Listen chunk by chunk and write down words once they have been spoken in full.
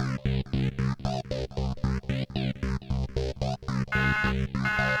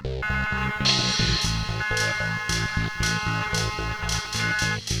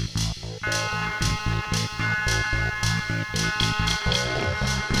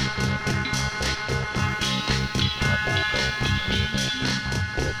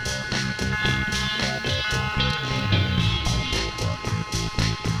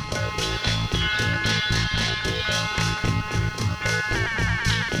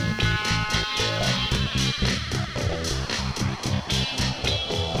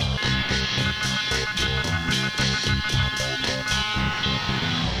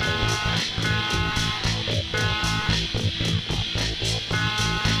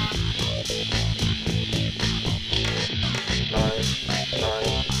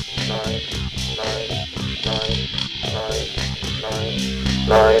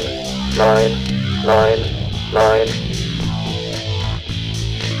nine, nine, nine, nine,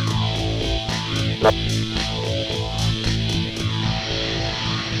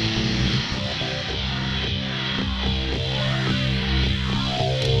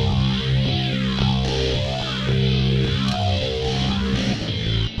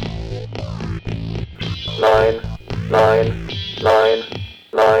 nine, nine, nine,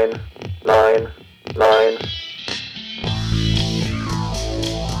 nine, nine, nine.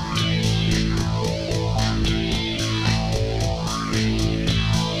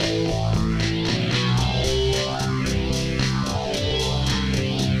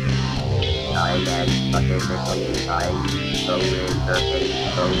 Time and participation time, so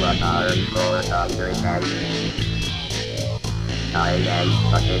interface, so what are for comprehend. Time and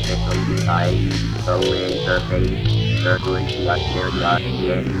participation time, so interface, frequency of area,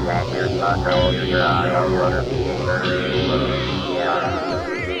 yes, that area, no, area,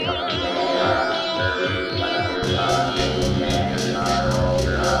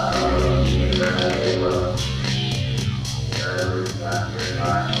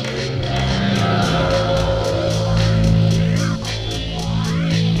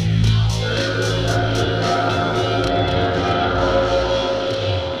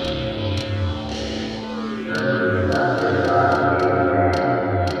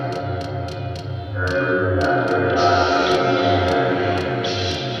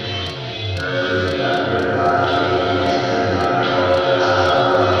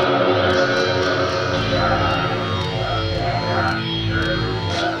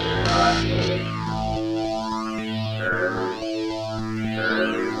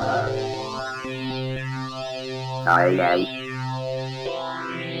 Thailand.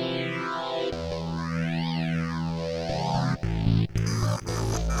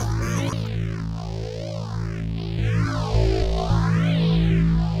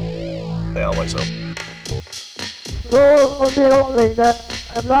 They always up. Roll the only that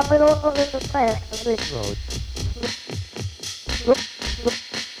I'm not only the fast of this road.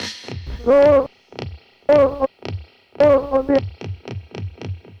 Roll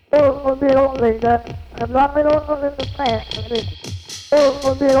the only that I'm not only the fast of this.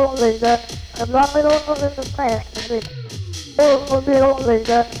 Roll the only that I'm not only the fast of this. Roll the only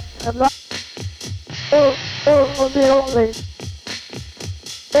that I'm not the only.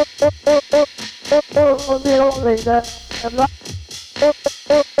 The only that I'm not the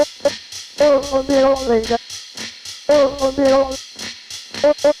only that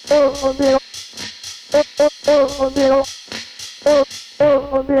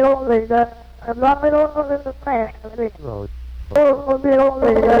the only that I'm not only the fast of this road. The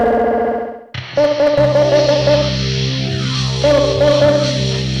only that the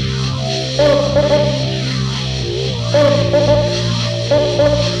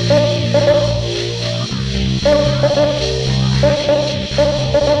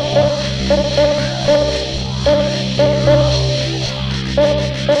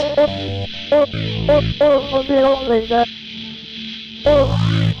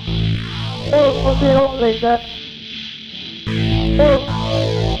only that the only that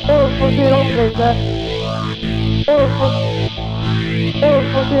the only that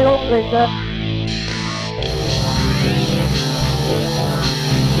the only that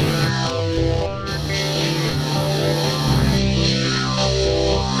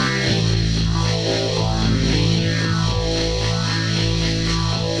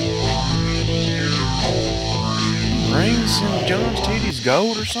Rings in John's titties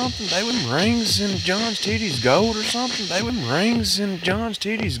gold or something. They would rings in John's titties gold or something. They would rings in John's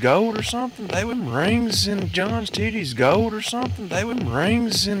titties gold or something. They would rings in John's titties gold or something. They would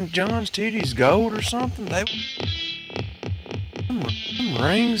rings in John's titties gold or something. They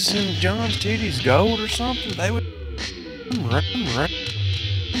rings in John's titties gold or something. They would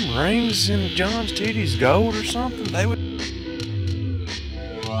rings in John's titties gold or something. They would